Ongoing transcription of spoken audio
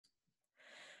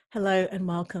Hello and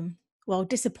welcome. Well,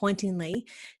 disappointingly,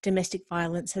 domestic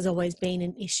violence has always been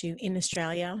an issue in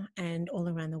Australia and all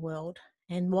around the world.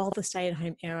 And while the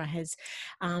stay-at-home era has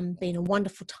been a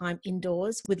wonderful time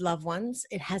indoors with loved ones,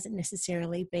 it hasn't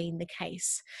necessarily been the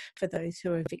case for those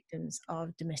who are victims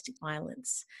of domestic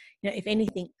violence. If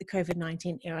anything, the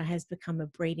COVID-19 era has become a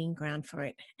breeding ground for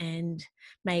it and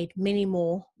made many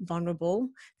more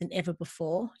vulnerable than ever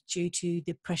before due to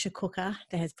the pressure cooker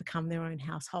that has become their own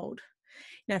household.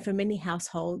 Now, for many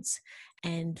households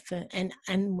and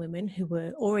women who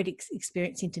were already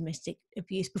experiencing domestic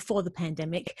abuse before the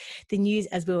pandemic, the news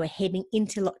as we were heading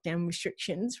into lockdown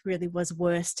restrictions really was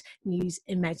worst news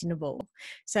imaginable.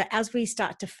 So as we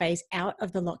start to phase out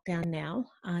of the lockdown now,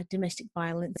 domestic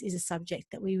violence is a subject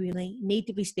that we really need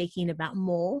to be speaking about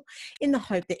more, in the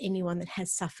hope that anyone that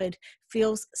has suffered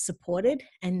feels supported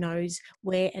and knows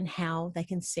where and how they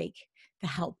can seek the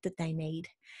help that they need.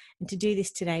 And to do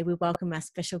this today, we welcome our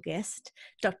special guest,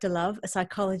 Dr. Love, a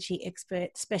psychology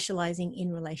expert specialising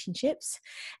in relationships.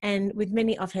 And with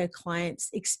many of her clients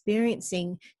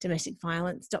experiencing domestic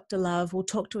violence, Dr. Love will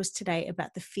talk to us today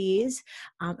about the fears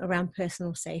around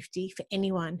personal safety for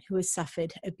anyone who has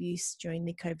suffered abuse during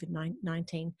the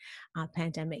COVID-19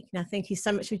 pandemic. Now, thank you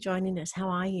so much for joining us. How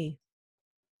are you?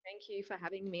 Thank you for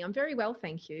having me. I'm very well,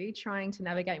 thank you. Trying to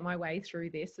navigate my way through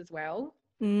this as well.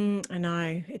 I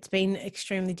know it's been an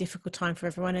extremely difficult time for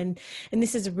everyone, and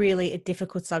this is really a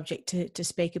difficult subject to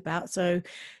speak about. So,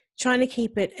 trying to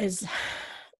keep it as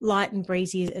light and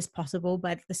breezy as possible,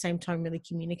 but at the same time, really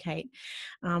communicate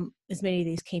as many of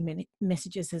these key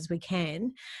messages as we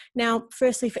can. Now,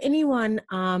 firstly, for anyone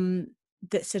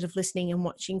that's sort of listening and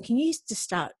watching, can you just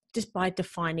start just by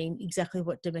defining exactly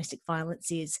what domestic violence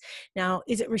is? Now,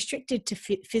 is it restricted to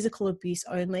physical abuse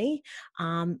only?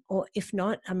 Or if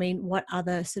not, I mean, what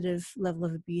other sort of level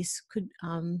of abuse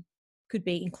could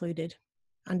be included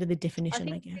under the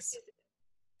definition, I guess?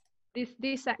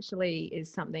 This actually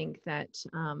is something that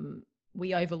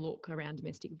we overlook around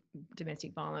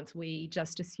domestic violence. We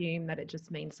just assume that it just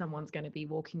means someone's going to be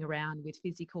walking around with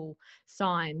physical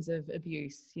signs of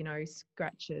abuse,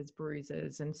 scratches,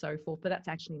 bruises, and so forth. But that's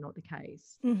actually not the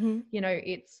case. Mm-hmm.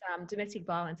 It's domestic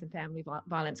violence and family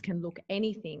violence can look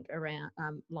anything around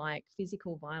like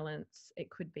physical violence. It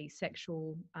could be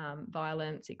sexual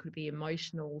violence. It could be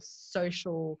emotional,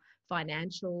 social,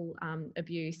 financial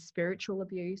abuse, spiritual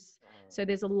abuse. So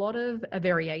there's a lot of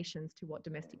variations to what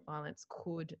domestic violence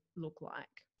could look like.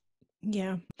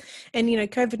 Yeah. And,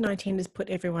 COVID-19 has put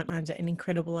everyone under an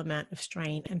incredible amount of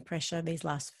strain and pressure these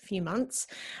last few months.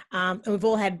 And we've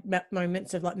all had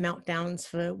moments of like meltdowns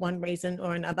for one reason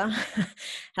or another.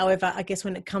 However, I guess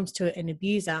when it comes to an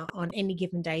abuser on any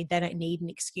given day, they don't need an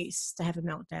excuse to have a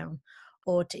meltdown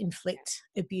or to inflict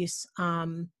abuse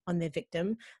on their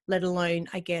victim, let alone,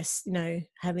 I guess,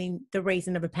 having the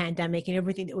reason of a pandemic and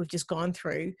everything that we've just gone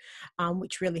through,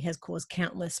 which really has caused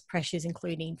countless pressures,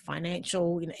 including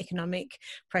financial, economic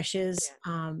pressures,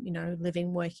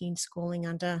 living, working, schooling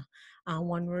under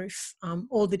one roof,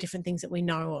 all the different things that we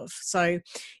know of. So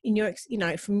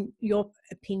from your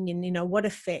opinion, what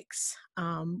effects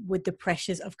would the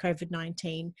pressures of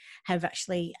COVID-19 have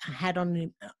actually had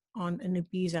on an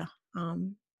abuser?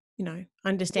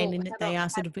 Understanding that they are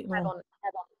sort of a bit more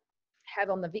have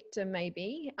on the victim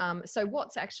maybe. So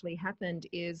what's actually happened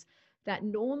is that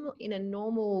in a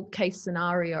normal case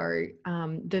scenario,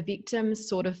 the victim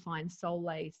sort of finds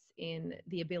solace in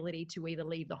the ability to either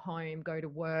leave the home, go to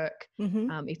work,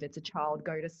 if it's a child,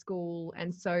 go to school.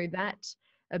 And so that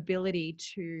ability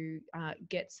to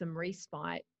get some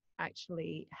respite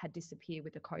actually had disappeared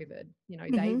with the COVID.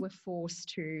 They were forced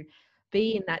to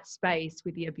be in that space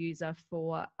with the abuser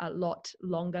for a lot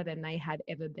longer than they had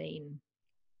ever been.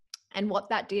 And what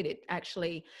that did, it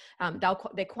actually,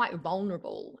 they're quite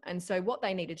vulnerable. And so what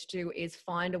they needed to do is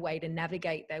find a way to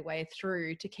navigate their way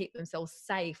through to keep themselves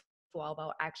safe while they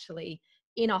were actually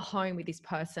in a home with this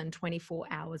person 24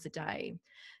 hours a day.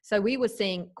 So we were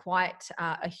seeing quite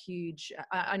a huge,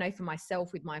 I know for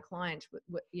myself with my client,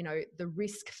 the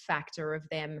risk factor of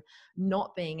them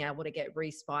not being able to get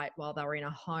respite while they were in a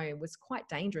home was quite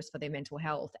dangerous for their mental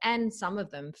health and some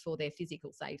of them for their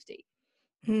physical safety.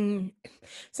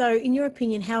 So in your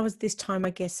opinion, how has this time,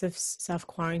 I guess, of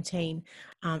self-quarantine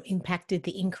impacted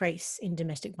the increase in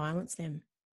domestic violence then?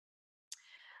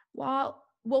 Well,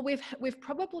 we've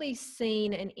probably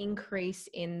seen an increase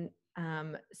in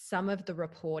some of the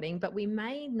reporting, but we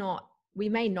may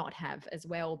not have as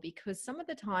well, because some of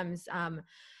the times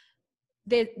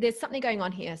there's something going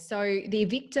on here. So the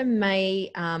victim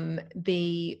may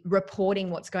be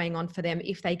reporting what's going on for them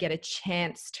if they get a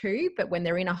chance to, but when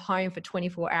they're in a home for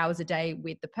 24 hours a day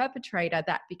with the perpetrator,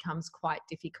 that becomes quite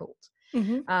difficult.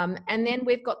 Mm-hmm. And then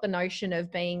we've got the notion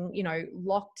of being,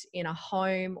 locked in a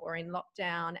home or in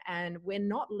lockdown, and we're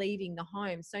not leaving the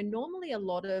home. So normally a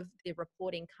lot of the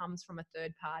reporting comes from a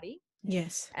third party.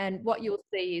 Yes. And what you'll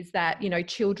see is that,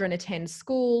 children attend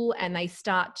school and they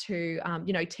start to,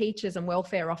 teachers and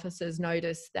welfare officers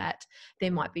notice that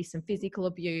there might be some physical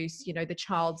abuse. The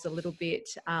child's a little bit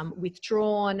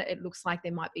withdrawn. It looks like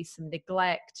there might be some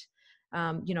neglect,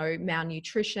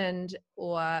 malnutrition,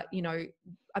 or,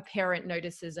 a parent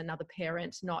notices another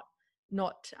parent not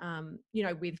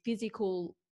with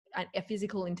a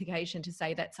physical indication to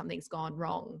say that something's gone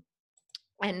wrong.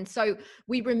 And so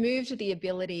we removed the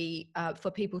ability for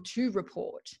people to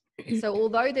report. So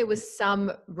although there was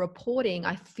some reporting,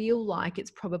 I feel like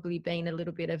it's probably been a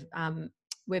little bit of,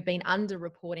 we've been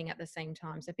under-reporting at the same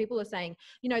time. So people are saying,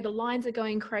 the lines are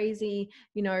going crazy,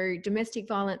 domestic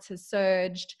violence has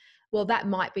surged. Well, that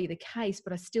might be the case,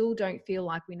 but I still don't feel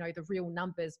like we know the real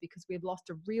numbers, because we've lost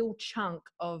a real chunk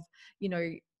of,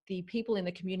 the people in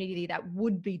the community that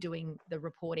would be doing the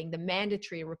reporting, the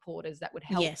mandatory reporters that would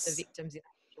help the victims in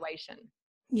that situation.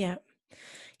 Yeah.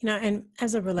 And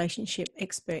as a relationship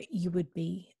expert, you would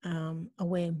be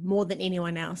aware more than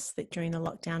anyone else that during the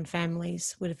lockdown,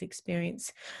 families would have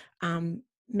experienced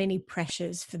many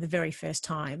pressures for the very first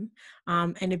time.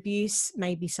 And abuse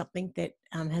may be something that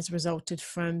has resulted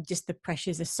from just the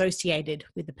pressures associated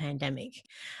with the pandemic.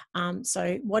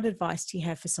 So what advice do you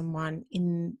have for someone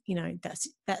in,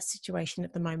 that situation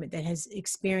at the moment that has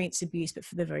experienced abuse, but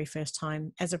for the very first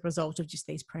time as a result of just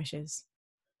these pressures?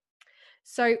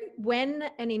 So when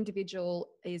an individual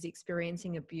is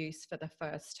experiencing abuse for the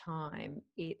first time,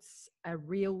 it's a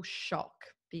real shock,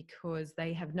 because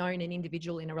they have known an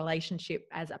individual in a relationship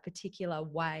as a particular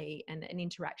way and an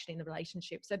interaction in the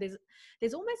relationship. So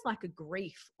there's almost like a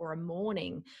grief or a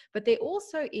mourning, but there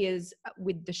also is,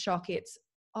 with the shock, it's,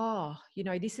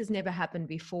 this has never happened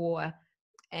before,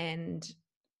 and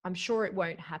I'm sure it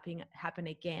won't happen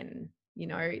again.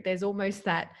 There's almost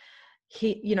that,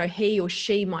 he or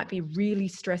she might be really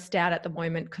stressed out at the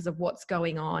moment because of what's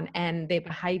going on, and their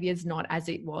behavior's not as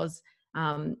it was,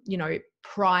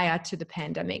 prior to the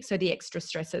pandemic. So the extra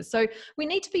stresses. So we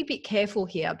need to be a bit careful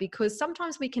here, because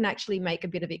sometimes we can actually make a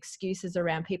bit of excuses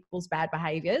around people's bad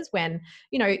behaviors when,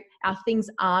 our things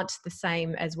aren't the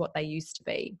same as what they used to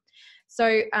be.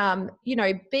 So,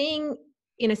 being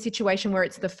in a situation where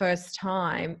it's the first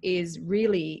time is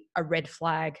really a red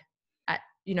flag,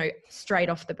 straight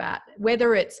off the bat,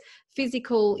 whether it's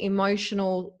physical,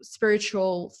 emotional,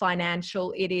 spiritual,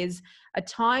 financial. It is a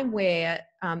time where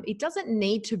it doesn't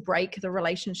need to break the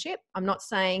relationship. I'm not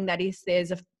saying that if there's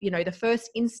the first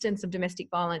instance of domestic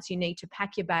violence, you need to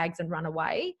pack your bags and run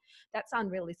away. That's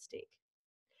unrealistic.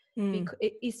 Because,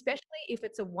 especially if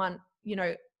it's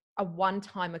a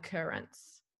one-time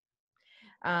occurrence.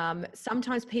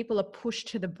 Sometimes people are pushed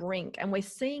to the brink, and we're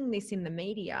seeing this in the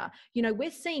media.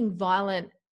 We're seeing violent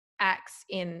acts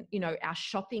in, our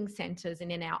shopping centres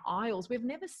and in our aisles. We've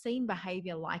never seen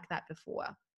behaviour like that before.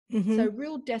 Mm-hmm. So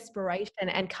real desperation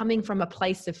and coming from a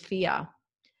place of fear.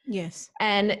 Yes.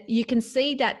 And you can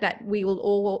see that we will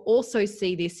also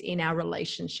see this in our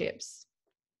relationships.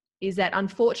 Is that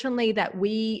unfortunately that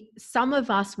some of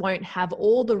us won't have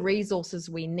all the resources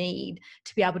we need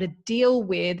to be able to deal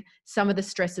with some of the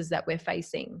stresses that we're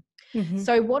facing. Mm-hmm.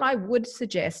 So what I would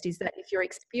suggest is that if you're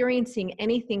experiencing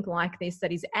anything like this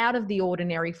that is out of the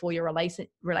ordinary for your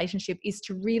relationship, is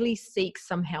to really seek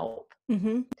some help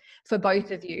for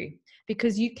both of you,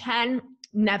 because you can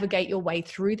navigate your way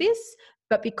through this,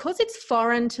 but because it's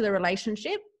foreign to the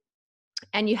relationship,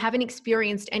 and you haven't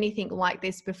experienced anything like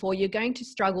this before, you're going to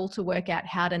struggle to work out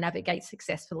how to navigate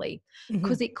successfully,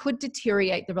 because it could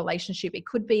deteriorate the relationship. It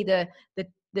could be the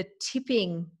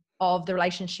tipping of the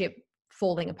relationship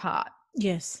falling apart.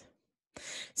 Yes.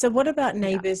 So what about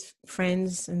neighbours,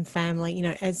 friends and family,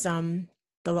 as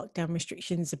the lockdown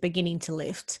restrictions are beginning to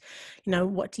lift,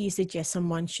 what do you suggest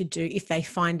someone should do if they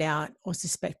find out or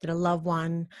suspect that a loved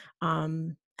one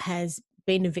has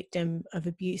been a victim of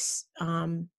abuse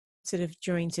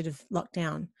during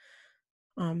lockdown?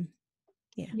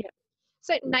 Yeah.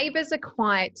 So neighbours are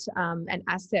quite an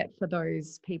asset for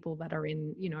those people that are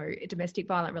in, domestic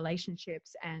violent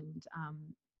relationships, and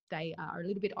they are a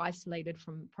little bit isolated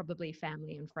from probably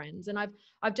family and friends. And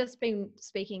I've just been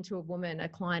speaking to a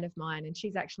client of mine, and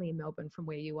she's actually in Melbourne from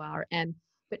where you are. And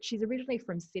but she's originally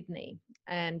from Sydney,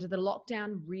 and the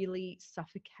lockdown really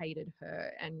suffocated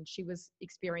her, and she was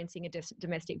experiencing a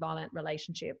domestic violent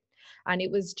relationship, and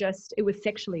it was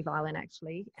sexually violent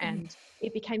actually, and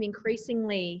it became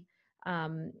increasingly,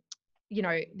 the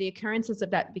occurrences of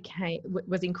that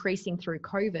was increasing through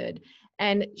COVID,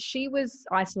 and she was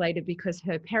isolated because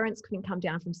her parents couldn't come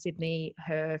down from Sydney,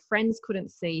 her friends couldn't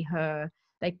see her,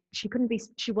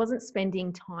 she wasn't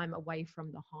spending time away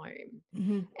from the home.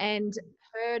 Mm-hmm. And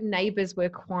her neighbors were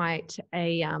quite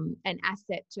an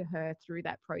asset to her through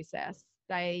that process.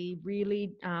 They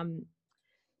really,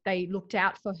 they looked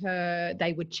out for her.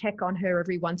 They would check on her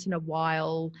every once in a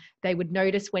while. They would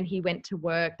notice when he went to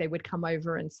work, they would come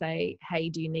over and say, hey,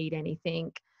 do you need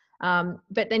anything?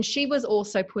 But then she was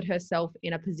also put herself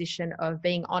in a position of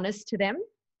being honest to them.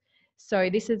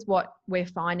 So this is what we're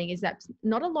finding, is that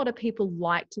not a lot of people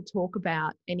like to talk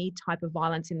about any type of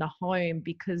violence in the home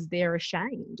because they're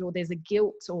ashamed, or there's a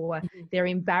guilt, or they're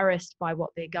embarrassed by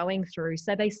what they're going through.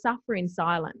 So they suffer in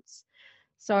silence.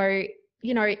 So,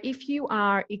 if you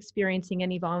are experiencing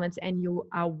any violence and you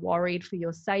are worried for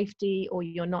your safety, or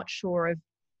you're not sure of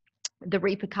the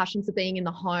repercussions of being in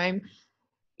the home,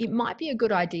 it might be a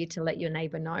good idea to let your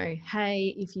neighbor know,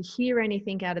 hey, if you hear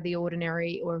anything out of the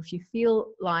ordinary, or if you feel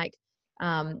like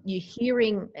you're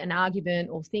hearing an argument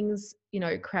or things,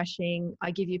 crashing, I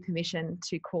give you permission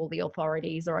to call the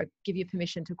authorities, or I give you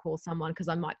permission to call someone because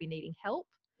I might be needing help.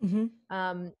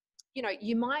 Mm-hmm.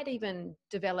 You might even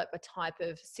develop a type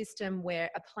of system a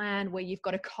plan where you've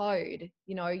got a code,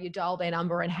 you dial their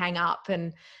number and hang up,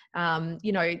 and,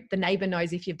 the neighbor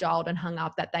knows if you've dialed and hung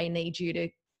up that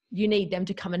you need them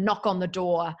to come and knock on the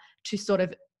door to sort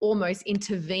of almost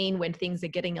intervene when things are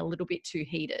getting a little bit too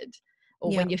heated,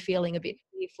 or when you're feeling a bit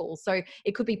fearful. So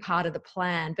it could be part of the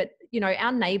plan. But,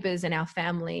 our neighbors and our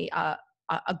family are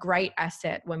a great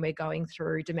asset when we're going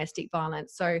through domestic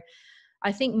violence. So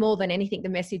I think more than anything, the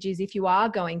message is, if you are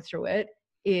going through it,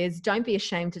 is don't be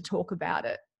ashamed to talk about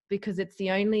it, because it's the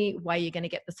only way you're going to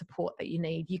get the support that you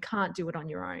need. You can't do it on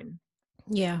your own.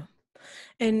 Yeah.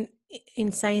 And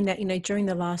in saying that, during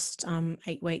the last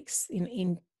 8 weeks,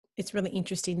 it's really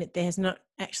interesting that there has not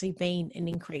actually been an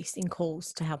increase in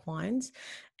calls to helplines,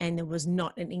 and there was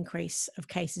not an increase of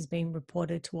cases being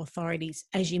reported to authorities,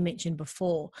 as you mentioned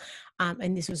before.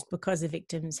 And this was because the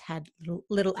victims had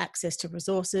little access to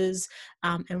resources,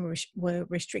 and were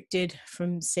restricted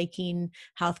from seeking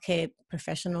healthcare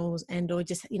professionals, or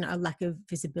just, a lack of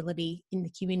visibility in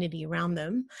the community around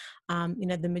them.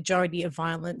 The majority of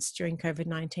violence during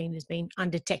COVID-19 has been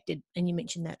undetected, and you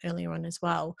mentioned that earlier on as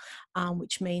well,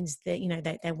 which means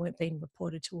that, they weren't being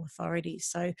reported to authorities.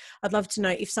 So I'd love to know,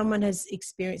 if someone has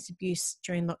experienced abuse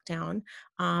during lockdown,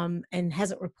 and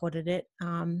hasn't reported it,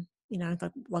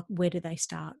 like where do they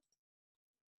start?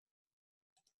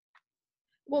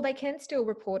 Well, they can still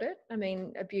report it. I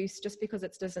mean, abuse, just because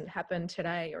it doesn't happen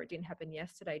today or it didn't happen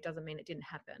yesterday, doesn't mean it didn't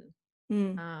happen.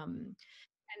 And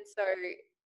so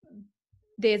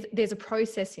there's a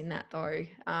process in that, though.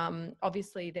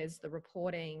 Obviously, there's the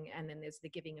reporting, and then there's the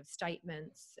giving of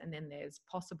statements, and then there's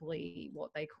possibly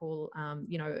what they call,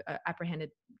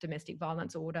 apprehended domestic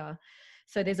violence order.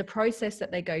 So there's a process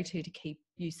that they go to keep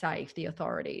you safe, the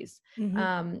authorities.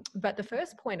 But the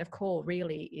first point of call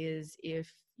really is,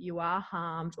 if you are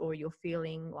harmed or you're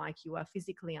feeling like you are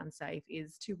physically unsafe,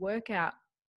 is to work out,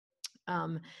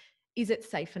 is it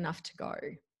safe enough to go?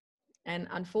 And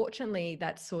unfortunately,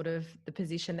 that's sort of the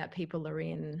position that people are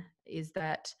in, is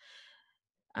that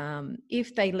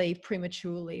if they leave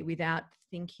prematurely without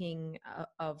thinking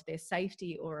of their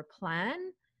safety or a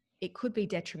plan, it could be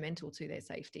detrimental to their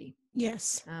safety.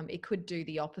 Yes. It could do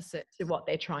the opposite to what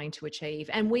they're trying to achieve.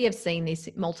 And we have seen this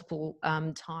multiple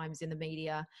times in the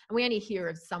media, and we only hear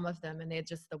of some of them, and they're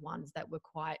just the ones that were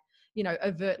quite,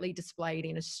 overtly displayed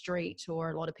in a street,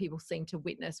 or a lot of people seem to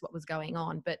witness what was going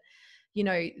on. But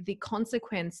the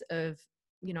consequence of,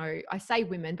 I say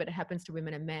women, but it happens to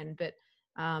women and men. But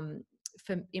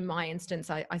in my instance,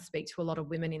 I speak to a lot of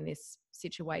women in this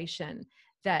situation,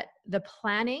 that the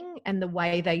planning and the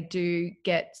way they do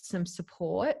get some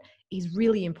support is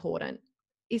really important,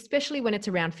 especially when it's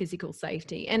around physical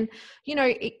safety. And,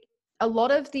 a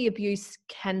lot of the abuse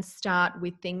can start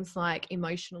with things like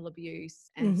emotional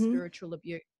abuse and spiritual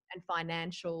abuse and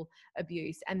financial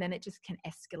abuse, and then it just can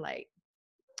escalate.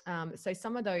 So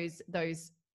some of those,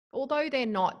 although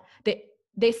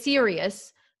they're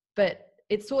serious, but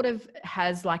it sort of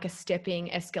has like a stepping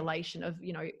escalation of,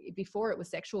 before it was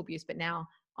sexual abuse, but now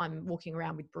I'm walking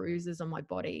around with bruises on my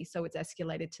body. So it's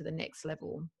escalated to the next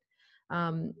level.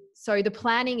 So the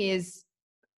planning is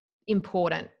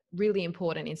important, really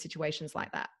important in situations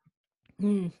like that.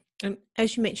 And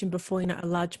as you mentioned before, a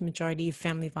large majority of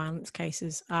family violence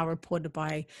cases are reported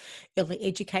by early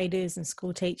educators and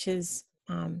school teachers,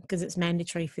 because it's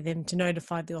mandatory for them to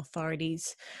notify the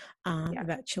authorities Yeah.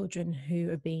 about children who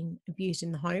are being abused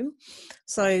in the home.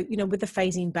 So, with the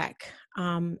phasing back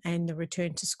and the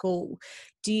return to school,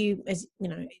 do you, as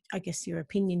I guess your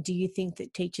opinion, do you think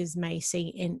that teachers may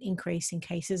see an increase in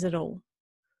cases at all?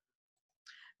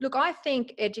 Look, I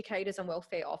think educators and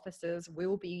welfare officers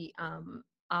will be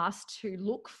asked to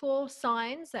look for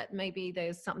signs that maybe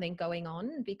there's something going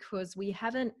on, because we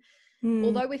haven't, Mm,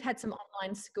 although we've had some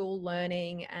online school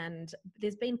learning, and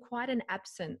there's been quite an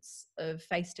absence of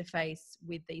face-to-face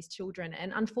with these children.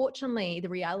 And unfortunately, the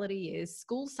reality is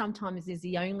school sometimes is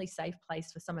the only safe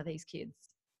place for some of these kids.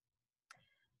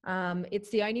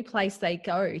 It's the only place they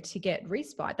go to get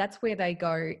respite. That's where they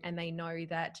go, and they know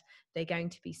that they're going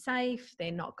to be safe.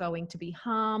 They're not going to be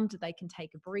harmed. They can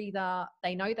take a breather.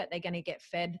 They know that they're going to get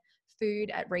fed food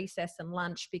at recess and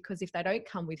lunch, because if they don't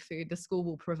come with food, the school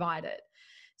will provide it.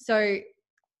 So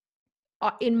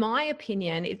in my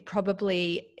opinion, it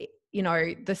probably,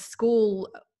 the school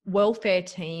welfare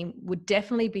team would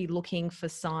definitely be looking for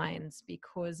signs,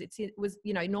 because it was,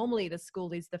 normally the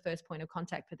school is the first point of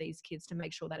contact for these kids to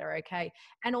make sure that they're okay.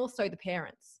 And also the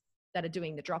parents that are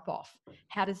doing the drop off.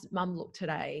 How does mum look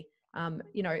today?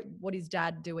 What is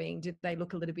dad doing? Did they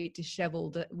look a little bit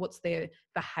disheveled? What's their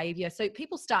behavior? So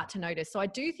people start to notice. So I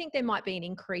do think there might be an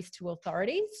increase to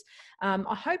authorities.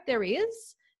 I hope there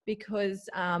is, because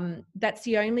that's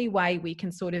the only way we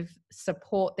can sort of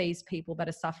support these people that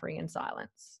are suffering in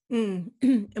silence. And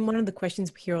one of the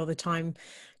questions we hear all the time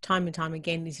and time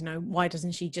again is, why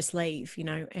doesn't she just leave?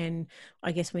 And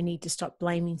I guess we need to stop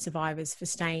blaming survivors for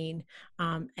staying,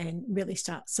 and really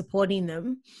start supporting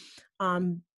them.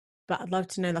 But I'd love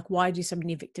to know, why do so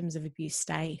many victims of abuse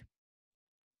stay?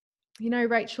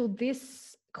 Rachel,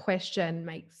 this question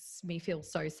makes me feel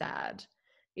so sad.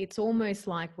 It's almost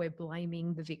like we're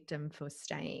blaming the victim for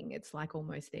staying. It's like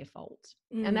almost their fault.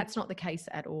 And that's not the case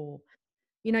at all.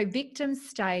 Victims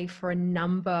stay for a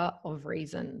number of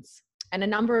reasons. And a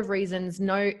number of reasons,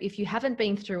 if you haven't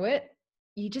been through it,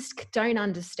 you just don't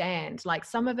understand. Like,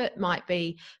 some of it might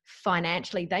be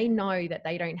financially. They know that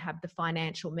they don't have the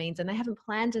financial means, and they haven't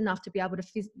planned enough to be able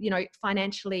to,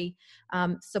 financially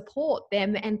support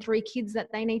them and 3 kids that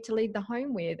they need to leave the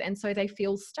home with. And so they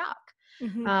feel stuck.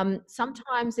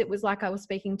 Sometimes it was like I was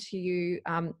speaking to you,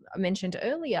 I mentioned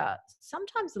earlier,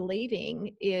 sometimes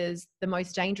leaving is the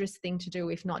most dangerous thing to do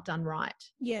if not done right.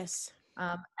 Yes.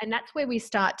 And that's where we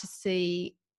start to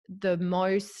see the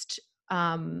most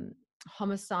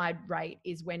homicide rate,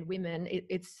 is when women,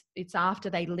 it's after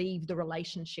they leave the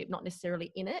relationship, not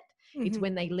necessarily in it. It's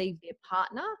when they leave their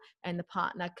partner and the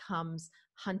partner comes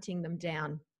hunting them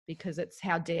down, because it's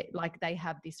like they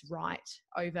have this right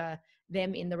over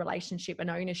them in the relationship and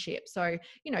ownership. So,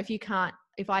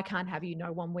 if I can't have you,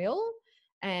 no one will.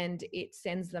 And it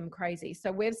sends them crazy.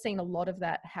 So we've seen a lot of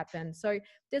that happen. So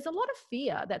there's a lot of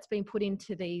fear that's been put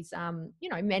into these,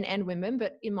 men and women,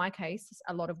 but in my case,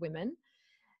 a lot of women,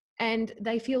 and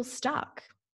they feel stuck.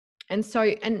 And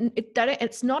so,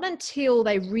 it's not until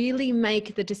they really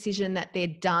make the decision that they're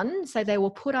done. So they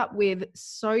will put up with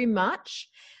so much,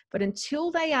 but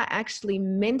until they are actually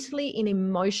mentally and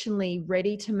emotionally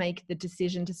ready to make the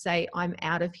decision to say, I'm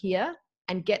out of here,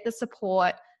 and get the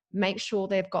support, make sure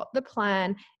they've got the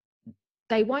plan,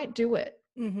 they won't do it.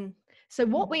 So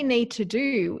what we need to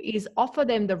do is offer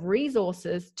them the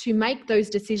resources to make those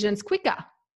decisions quicker.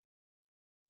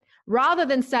 Rather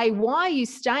than say, why are you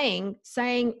staying?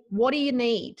 Saying, what do you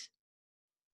need?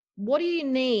 What do you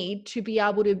need to be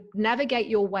able to navigate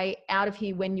your way out of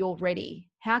here when you're ready?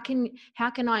 How can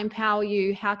I empower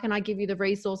you? How can I give you the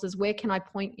resources? Where can I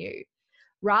point you?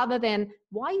 Rather than,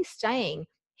 why are you staying?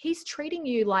 He's treating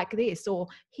you like this, or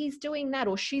he's doing that,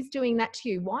 or she's doing that to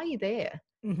you. Why are you there?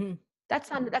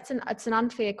 It's an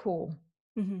unfair call.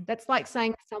 That's like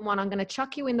saying to someone, I'm going to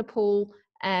chuck you in the pool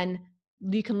and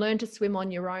you can learn to swim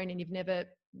on your own, and you've never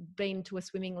been to a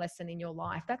swimming lesson in your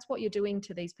life. That's what you're doing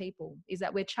to these people, is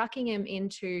that we're chucking them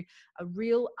into a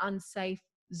real unsafe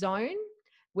zone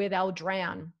where they'll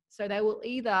drown. So they will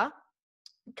either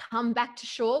come back to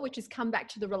shore, which is come back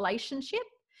to the relationship,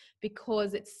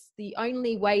 because it's the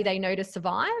only way they know to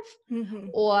survive,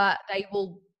 or they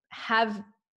will have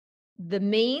the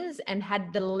means and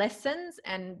had the lessons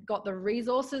and got the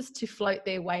resources to float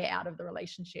their way out of the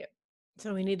relationship.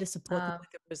 So we need to support them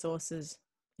with the resources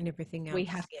and everything else. We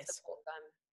have to support them.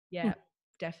 Yeah,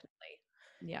 definitely.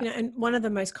 Yeah. And one of the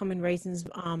most common reasons,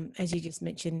 as you just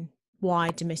mentioned, why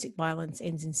domestic violence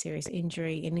ends in serious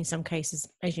injury, and in some cases,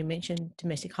 as you mentioned,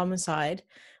 domestic homicide,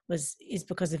 is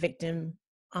because the victim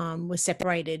was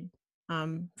separated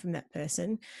from that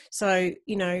person. So,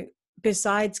 you know,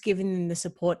 besides giving them the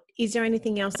support, is there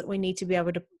anything else that we need to be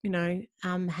able to, you know,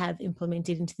 have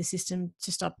implemented into the system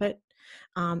to stop it?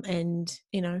 And,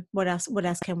 you know, what else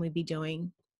can we be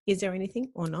doing? Is there anything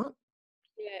or not?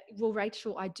 Yeah, well,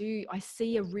 Rachel, I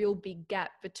see a real big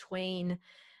gap between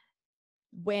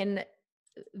when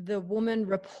the woman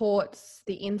reports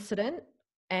the incident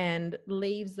and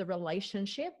leaves the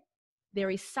relationship. There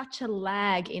is such a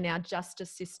lag in our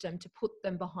justice system to put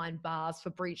them behind bars for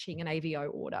breaching an AVO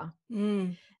order.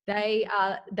 Mm. They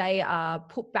are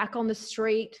put back on the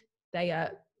street. They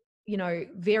are, you know,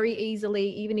 very easily,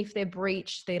 even if they're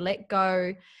breached, they're let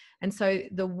go. And so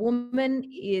the woman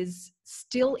is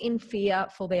still in fear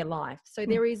for their life. So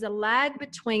there is a lag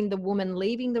between the woman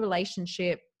leaving the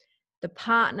relationship, the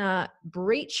partner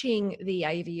breaching the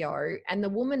AVO, and the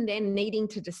woman then needing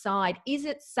to decide, is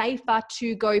it safer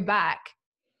to go back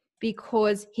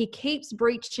because he keeps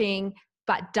breaching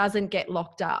but doesn't get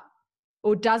locked up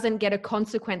or doesn't get a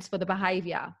consequence for the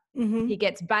behavior? Mm-hmm. He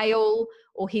gets bail,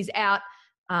 or he's out,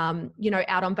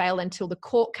 out on bail until the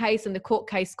court case, and the court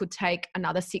case could take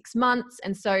another 6 months.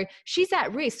 And so she's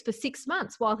at risk for 6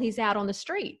 months while he's out on the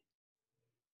street.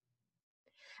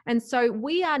 And so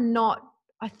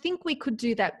I think we could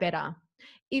do that better.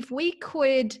 If we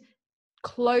could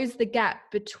close the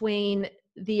gap between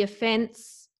the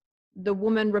offence, the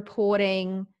woman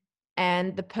reporting,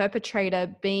 and the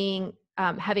perpetrator being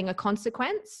having a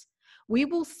consequence, we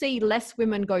will see less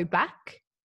women go back,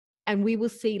 and we will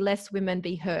see less women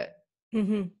be hurt.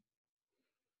 Mm-hmm.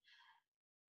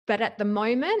 But at the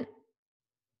moment,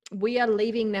 we are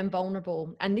leaving them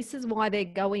vulnerable. And this is why they're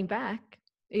going back,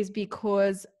 is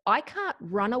because I can't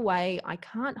run away. I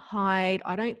can't hide.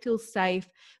 I don't feel safe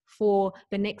for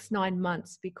the next 9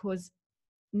 months because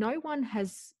no one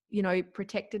has,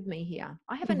 protected me here.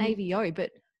 I have an AVO,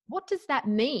 but what does that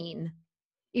mean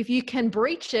if you can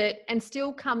breach it and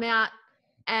still come out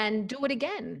and do it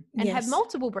again and have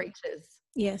multiple breaches?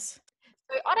 Yes.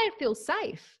 So I don't feel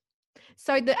safe.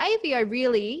 So the AVO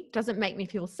really doesn't make me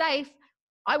feel safe.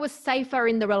 I was safer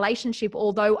in the relationship,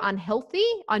 although unhealthy.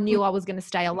 I knew I was going to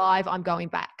stay alive. I'm going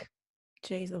back.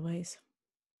 Jeez Louise.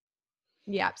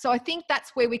 Yeah. So I think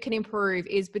that's where we can improve,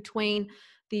 is between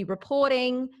the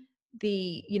reporting,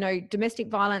 the, domestic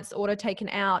violence order taken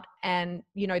out, and,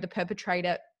 the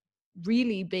perpetrator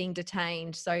really being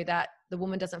detained so that the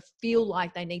woman doesn't feel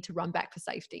like they need to run back for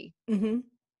safety. Mm-hmm.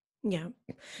 Yeah.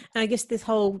 And I guess this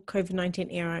whole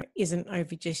COVID-19 era isn't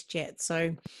over just yet.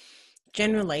 So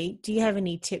generally, do you have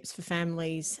any tips for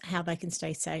families how they can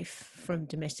stay safe from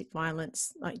domestic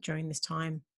violence, like during this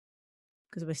time?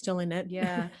 Because we're still in it.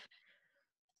 Yeah,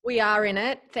 we are in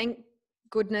it. Thank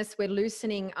goodness we're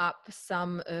loosening up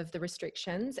some of the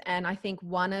restrictions. And I think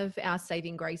one of our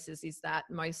saving graces is that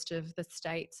most of the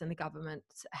states and the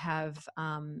governments have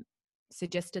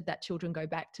suggested that children go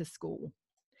back to school.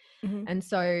 Mm-hmm. And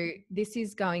so this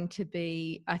is going to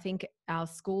be, I think our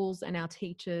schools and our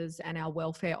teachers and our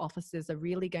welfare officers are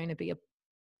really going to be a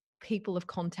people of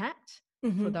contact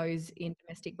for those in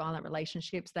domestic violent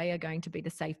relationships. They are going to be the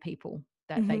safe people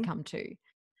that they come to.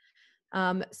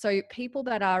 So people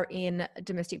that are in a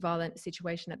domestic violence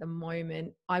situation at the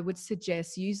moment, I would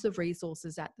suggest use the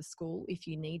resources at the school if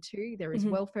you need to. There is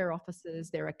welfare officers,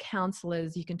 there are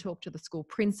counsellors, you can talk to the school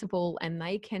principal, and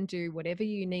they can do whatever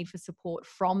you need for support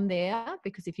from there,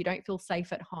 because if you don't feel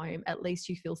safe at home, at least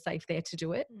you feel safe there to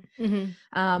do it.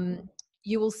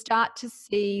 You will start to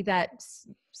see that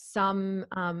some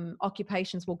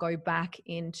occupations will go back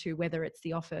into, whether it's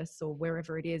the office or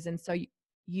wherever it is. And so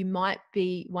you might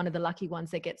be one of the lucky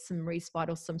ones that gets some respite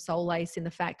or some solace in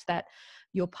the fact that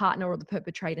your partner or the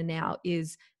perpetrator now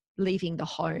is leaving the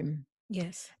home.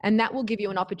 Yes. And that will give you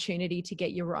an opportunity to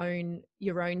get your own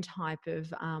type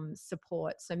of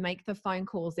support. So make the phone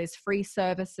calls. There's free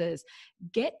services.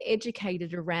 Get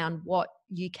educated around what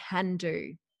you can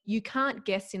do. You can't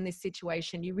guess in this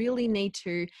situation. You really need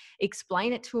to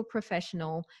explain it to a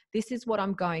professional. This is what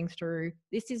I'm going through.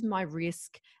 This is my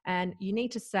risk. And you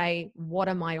need to say, what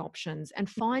are my options? And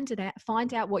find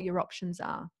out what your options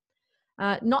are.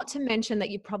 Not to mention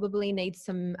that you probably need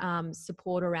some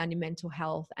support around your mental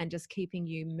health and just keeping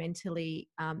you mentally,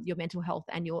 your mental health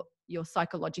and your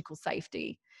psychological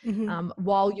safety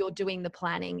while you're doing the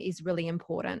planning is really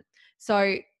important.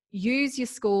 So use your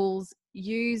schools,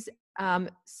 use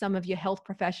some of your health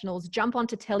professionals, jump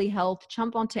onto telehealth,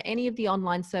 jump onto any of the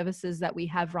online services that we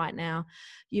have right now.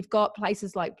 You've got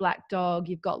places like Black Dog,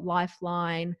 you've got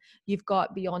Lifeline, you've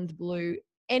got Beyond Blue,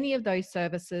 any of those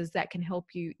services that can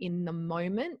help you in the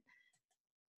moment.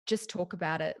 Just talk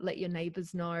about it. Let your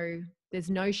neighbours know. There's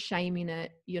no shame in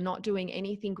it. You're not doing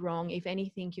anything wrong. If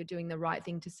anything, you're doing the right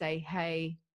thing to say,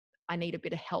 hey, I need a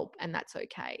bit of help, and that's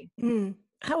okay.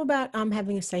 How about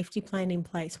having a safety plan in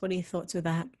place? What are your thoughts with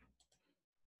that?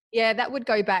 Yeah, that would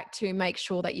go back to make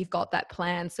sure that you've got that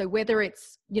plan. So whether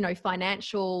it's,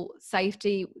 financial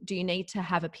safety, do you need to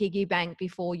have a piggy bank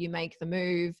before you make the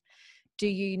move? Do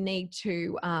you need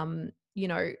to,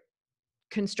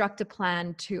 construct a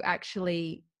plan to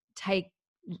actually take,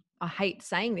 I hate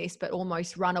saying this, but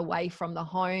almost run away from the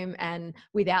home and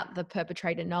without the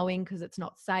perpetrator knowing because it's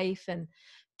not safe? And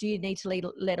do you need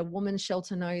to let a woman's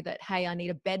shelter know that, hey, I need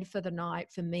a bed for the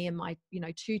night for me and my,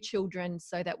 2 children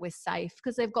so that we're safe?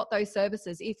 Because they've got those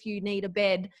services. If you need a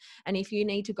bed and if you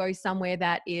need to go somewhere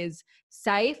that is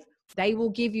safe, they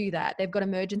will give you that. They've got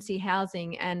emergency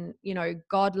housing, and,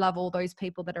 God love all those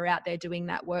people that are out there doing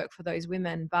that work for those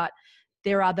women. But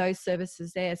there are those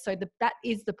services there. So that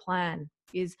is the plan,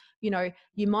 is,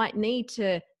 you might need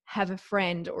to have a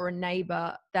friend or a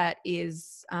neighbor that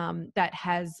is that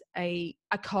has a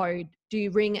code. Do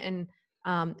you ring and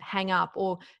hang up,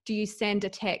 or do you send a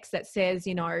text that says,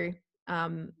 did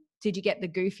you get the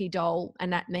goofy doll,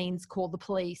 and that means call the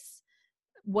police?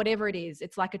 Whatever it is,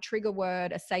 it's like a trigger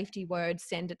word, a safety word,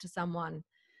 send it to someone.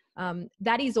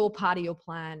 That is all part of your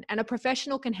plan, and a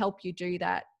professional can help you do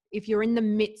that. If you're in the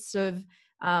midst of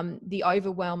the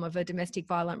overwhelm of a domestic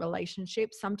violent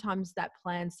relationship, sometimes that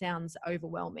plan sounds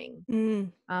overwhelming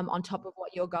on top of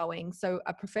what you're going. So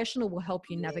a professional will help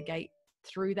you navigate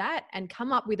through that and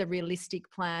come up with a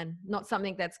realistic plan, not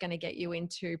something that's going to get you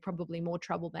into probably more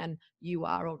trouble than you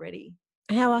are already.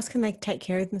 How else can they take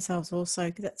care of themselves also?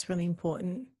 Because that's really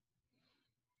important.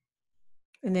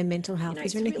 And their mental health.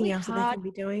 Is there anything else that they can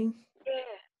be doing? Yeah.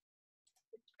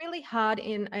 Really hard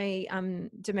in a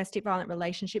domestic violent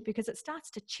relationship because it starts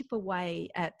to chip away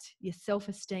at your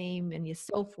self-esteem and your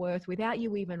self-worth without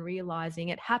you even realizing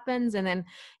it happens. And then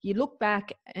you look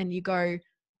back and you go,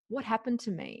 what happened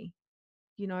to me?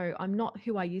 I'm not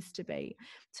who I used to be.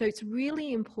 So it's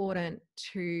really important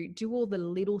to do all the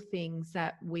little things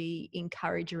that we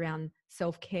encourage around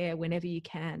self-care whenever you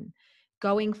can.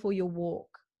 Going for your walk,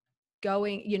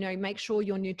 make sure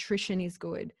your nutrition is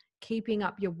good, keeping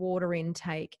up your water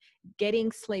intake,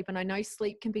 getting sleep. And I know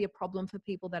sleep can be a problem for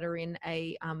people that are in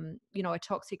a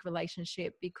toxic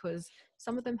relationship, because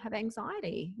some of them have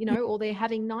anxiety, or they're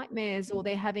having nightmares, or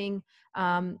they're having,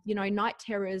 night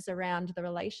terrors around the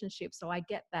relationship. So I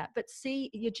get that. But see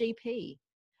your GP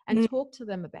and talk to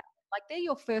them about it. Like, they're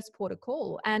your first port of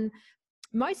call. And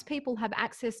most people have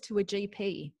access to a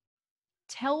GP.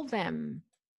 Tell them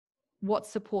what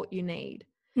support you need.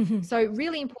 So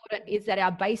really important is that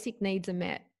our basic needs are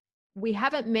met. We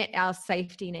haven't met our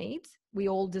safety needs. We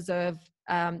all deserve,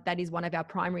 that is one of our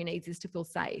primary needs, is to feel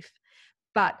safe.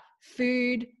 But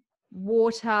food,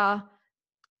 water,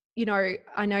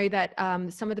 I know that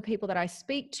some of the people that I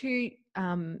speak to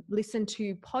listen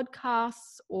to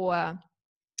podcasts or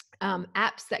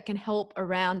apps that can help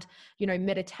around,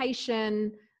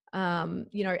 meditation,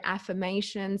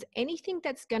 affirmations, anything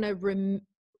that's going to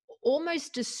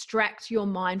almost distract your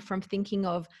mind from thinking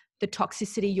of the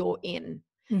toxicity you're in,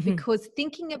 because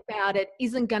thinking about it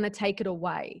isn't going to take it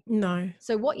away. No.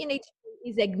 So what you need to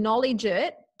do is acknowledge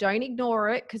it. Don't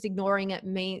ignore it, because ignoring it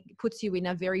puts you in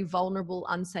a very vulnerable,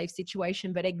 unsafe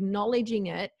situation. But acknowledging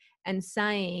it and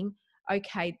saying,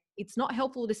 okay, it's not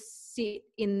helpful to sit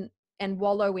in and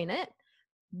wallow in it.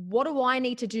 What do I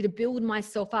need to do to build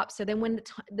myself up? So then when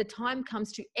the time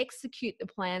comes to execute the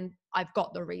plan, I've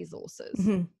got the resources.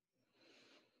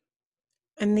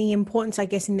 And the importance, I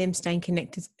guess, in them staying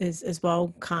connected is as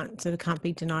well can't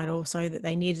be denied also, that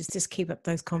they need to just keep up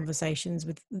those conversations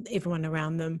with everyone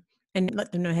around them and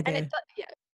let them know how they're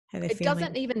feeling. It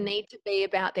doesn't even need to be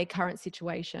about their current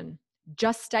situation.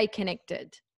 Just stay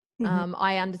connected.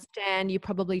 I understand you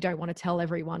probably don't want to tell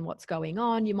everyone what's going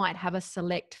on. You might have a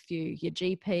select few, your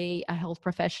GP, a health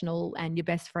professional, and your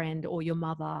best friend or your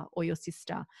mother or your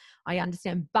sister. I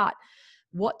understand. But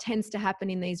what tends to happen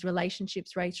in these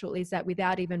relationships, Rachel, is that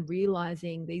without even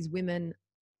realizing, these women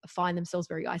find themselves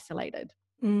very isolated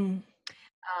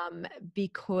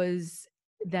because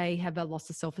they have a loss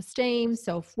of self-esteem,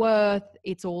 self-worth.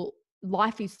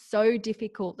 Life is so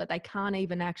difficult that they can't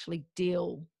even actually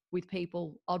deal with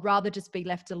people. I'd rather just be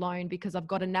left alone because I've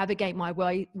got to navigate my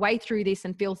way through this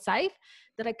and feel safe,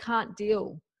 that I can't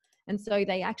deal. And so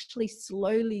they actually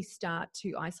slowly start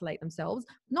to isolate themselves,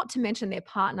 not to mention their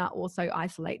partner also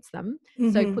isolates them.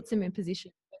 So it puts them in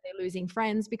positions where they're losing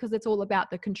friends, because it's all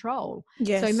about the control.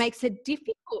 Yes. So it makes it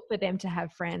difficult for them to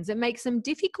have friends. It makes them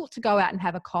difficult to go out and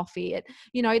have a coffee.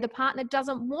 The partner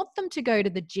doesn't want them to go to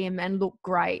the gym and look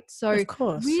great. So of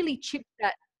course, really chip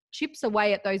chips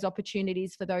away at those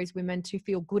opportunities for those women to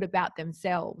feel good about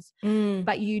themselves.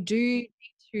 But you do need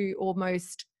to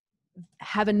almost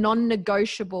have a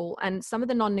non-negotiable, and some of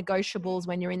the non-negotiables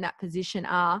when you're in that position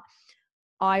are,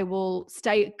 I will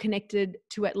stay connected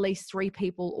to at least 3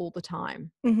 people all the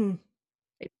time.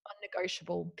 It's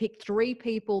non-negotiable. Pick 3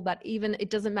 people that, even, it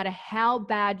doesn't matter how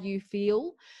bad you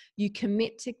feel, you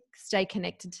commit to stay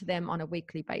connected to them on a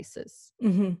weekly basis.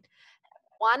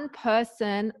 One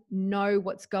person know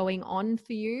what's going on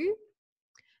for you,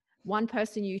 one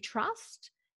person you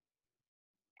trust,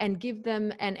 and give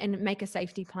them and make a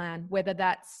safety plan, whether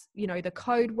that's, you know, the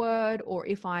code word, or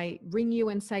if I ring you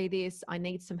and say this, I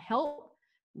need some help,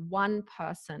 one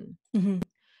person.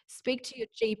 Speak to your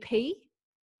GP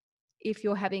if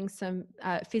you're having some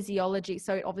physiology.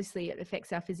 So obviously it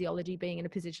affects our physiology being in a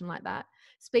position like that.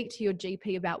 Speak to your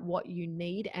GP about what you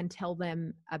need and tell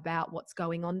them about what's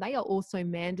going on. They are also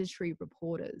mandatory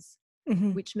reporters,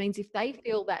 which means if they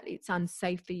feel that it's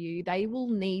unsafe for you, they will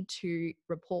need to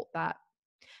report that.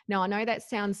 Now, I know that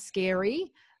sounds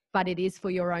scary, but it is for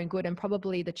your own good, and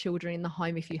probably the children in the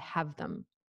home if you have them.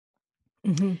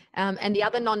 And the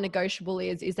other non-negotiable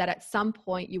is that at some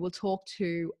point you will talk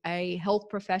to a health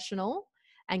professional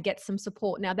and get some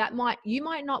support. Now, you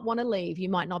might not want to leave, you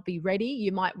might not be ready,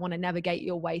 you might want to navigate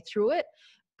your way through it,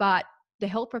 but the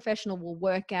health professional will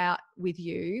work out with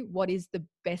you what is the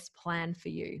best plan for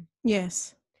you.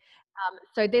 Yes.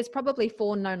 So there's probably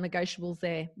 4 non-negotiables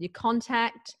there. Your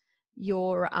contact,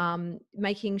 you're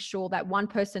making sure that one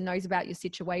person knows about your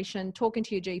situation, talking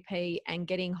to your GP, and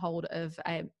getting hold of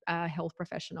a health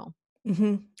professional.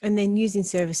 And then using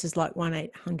services like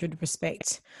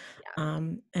 1-800-RESPECT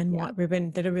and White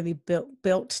Ribbon that are really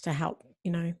built to help,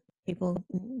 you know, people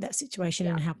in that situation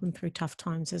and help them through tough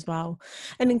times as well.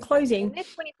 And in closing, and they're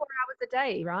 24 hours a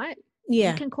day, right?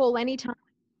 Yeah. You can call anytime.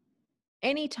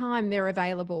 Anytime they're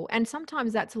available. And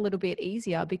sometimes that's a little bit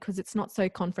easier because it's not so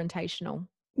confrontational.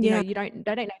 You know, they don't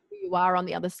know who you are on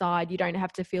the other side. You don't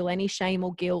have to feel any shame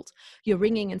or guilt. You're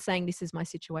ringing and saying, this is my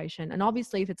situation. And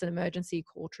obviously if it's an emergency,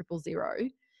 call 000.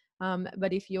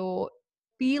 But if you're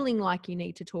feeling like you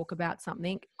need to talk about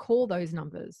something, call those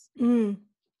numbers. The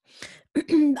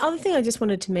other thing I just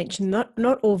wanted to mention,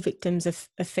 not all victims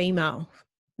are female.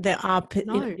 There are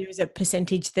there is a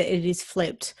percentage that it is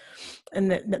flipped, and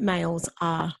that males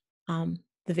are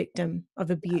the victim of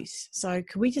abuse. So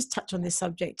could we just touch on this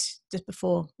subject just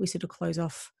before we sort of close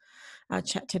off our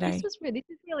chat today?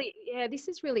 This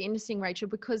is really interesting, Rachel,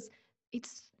 because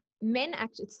it's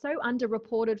so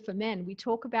underreported for men. We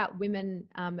talk about women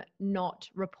not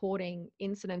reporting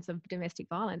incidents of domestic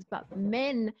violence, but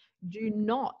men do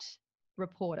not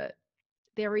report it.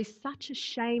 There is such a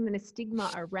shame and a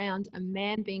stigma around a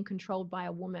man being controlled by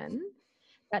a woman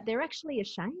that they're actually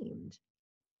ashamed.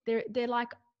 They're like,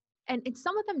 and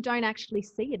some of them don't actually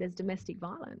see it as domestic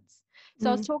violence. So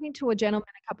I was talking to a gentleman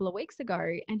a couple of weeks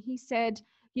ago, and he said,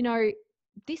 you know,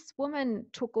 this woman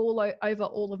took over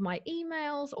all of my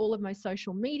emails, all of my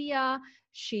social media.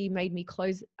 She made me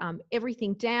close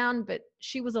everything down, but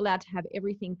she was allowed to have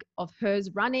everything of hers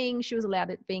running. She was allowed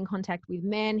to be in contact with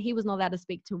men. He was not allowed to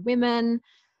speak to women.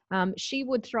 She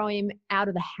would throw him out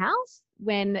of the house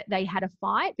when they had a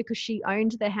fight because she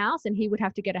owned the house, and he would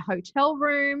have to get a hotel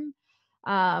room.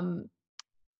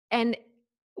 And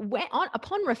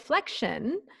upon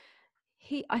reflection,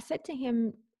 I said to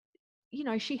him, you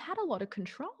know, she had a lot of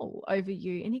control over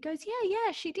you. And he goes,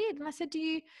 yeah, she did. And I said, do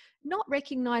you not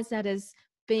recognize that as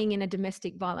being in a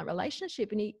domestic violent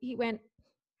relationship? And he went,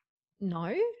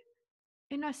 no.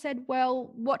 And I said,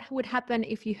 well, what would happen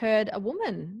if you heard a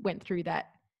woman went through that?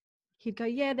 He'd go,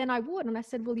 yeah, then I would. And I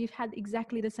said, well, you've had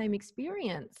exactly the same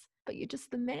experience, but you're just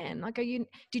the man. I go,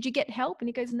 did you get help? And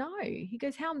he goes, no. He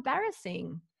goes, how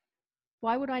embarrassing.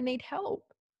 Why would I need help?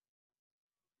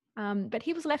 But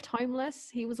he was left homeless.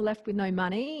 He was left with no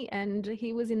money, and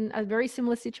he was in a very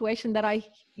similar situation that I,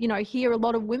 hear a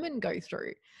lot of women go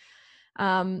through.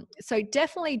 So it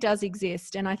definitely does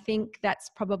exist. And I think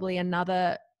that's probably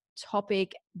another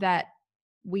topic that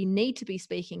we need to be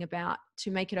speaking about to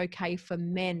make it okay for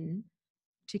men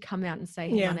to come out and say,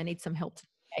 hang on, I need some help to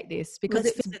navigate this. Because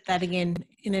let's visit that again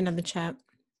in another chat.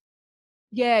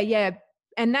 Yeah.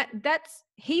 And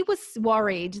he was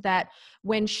worried that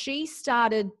when she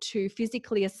started to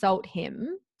physically assault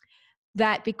him,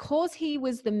 that because he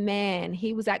was the man,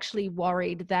 he was actually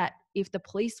worried that if the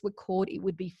police were called, it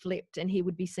would be flipped and he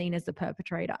would be seen as the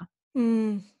perpetrator.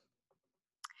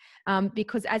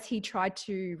 Because as he tried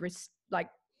to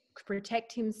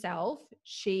protect himself,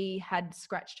 she had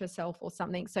scratched herself or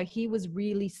something. So he was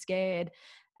really scared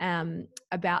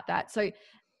about that. So,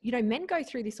 men go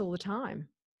through this all the time.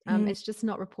 It's just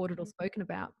not reported or spoken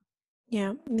about.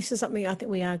 Yeah, this is something I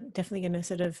think we are definitely going to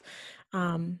sort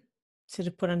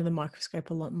of put under the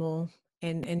microscope a lot more,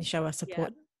 and show our Yeah,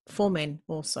 support for men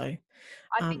also.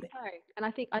 I Um, think so. And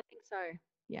I think so.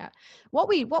 Yeah. What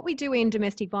we do in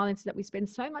domestic violence is that we spend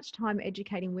so much time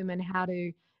educating women how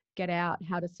to get out,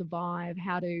 how to survive,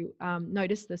 how to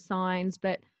notice the signs.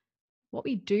 But what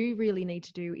we do really need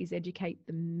to do is educate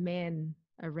the men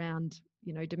around,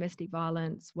 domestic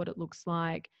violence, what it looks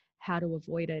like, how to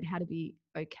avoid it, how to be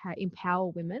okay, empower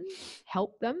women,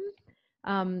 help them.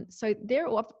 So they're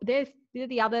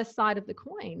the other side of the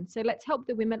coin. So let's help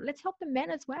the women, let's help the men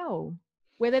as well.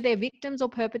 Whether they're victims or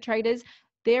perpetrators,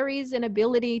 there is an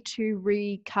ability to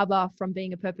recover from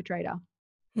being a perpetrator.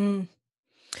 mm.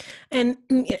 And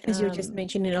as you were just Um,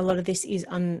 mentioning, a lot of this is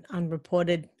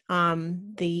unreported,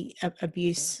 the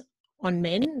abuse on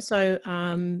men. So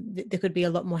there could be a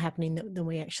lot more happening than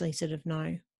we actually sort of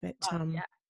know. But oh, yeah,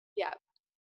 yeah.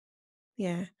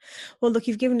 yeah. Well, look,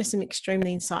 you've given us some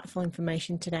extremely insightful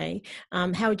information today.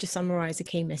 How would you summarize the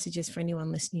key messages for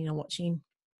anyone listening or watching?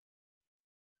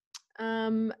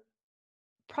 Um,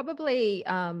 Probably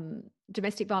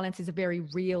domestic violence is a very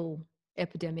real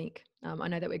epidemic. I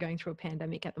know that we're going through a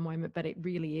pandemic at the moment, but it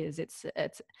really is.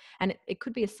 And it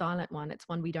could be a silent one. It's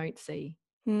one we don't see.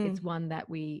 It's Mm, one that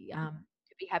we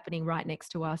could be happening right next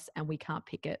to us, and we can't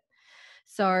pick it.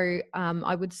 So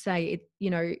I would say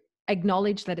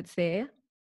acknowledge that it's there.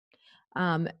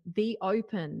 Be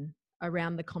open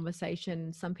around the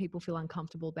conversation. Some people feel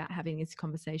uncomfortable about having this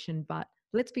conversation, but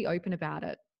let's be open about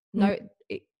it. mm, No,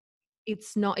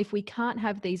 it's not, if we can't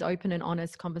have these open and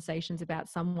honest conversations about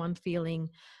someone feeling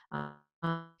uh,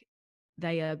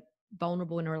 they are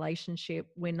vulnerable in a relationship,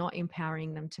 we're not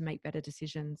empowering them to make better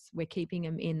decisions. We're keeping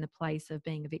them in the place of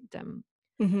being a victim.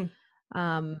 mm-hmm,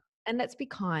 um, and let's be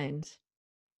kind.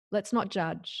 Let's not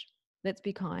judge. Let's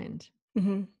be kind.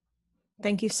 mm-hmm.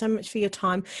 Thank you so much for your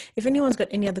time. If anyone's got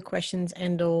any other questions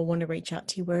and or want to reach out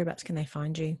to you, whereabouts can they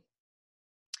find you?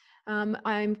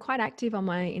 I'm quite active on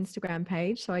my Instagram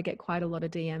page, so I get quite a lot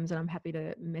of DMs, and I'm happy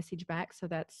to message back. So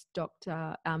that's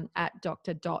Dr. At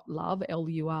Dr.Love,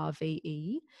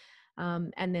 Lurve.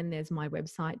 And then there's my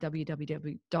website,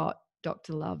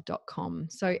 www.drlove.com.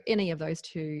 So any of those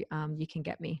two, you can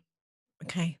get me.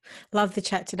 Okay. Love the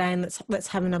chat today, and let's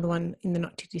have another one in the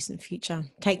not too distant future.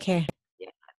 Take care. Yeah,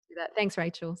 let's do that. Thanks,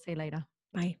 Rachel. See you later.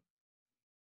 Bye.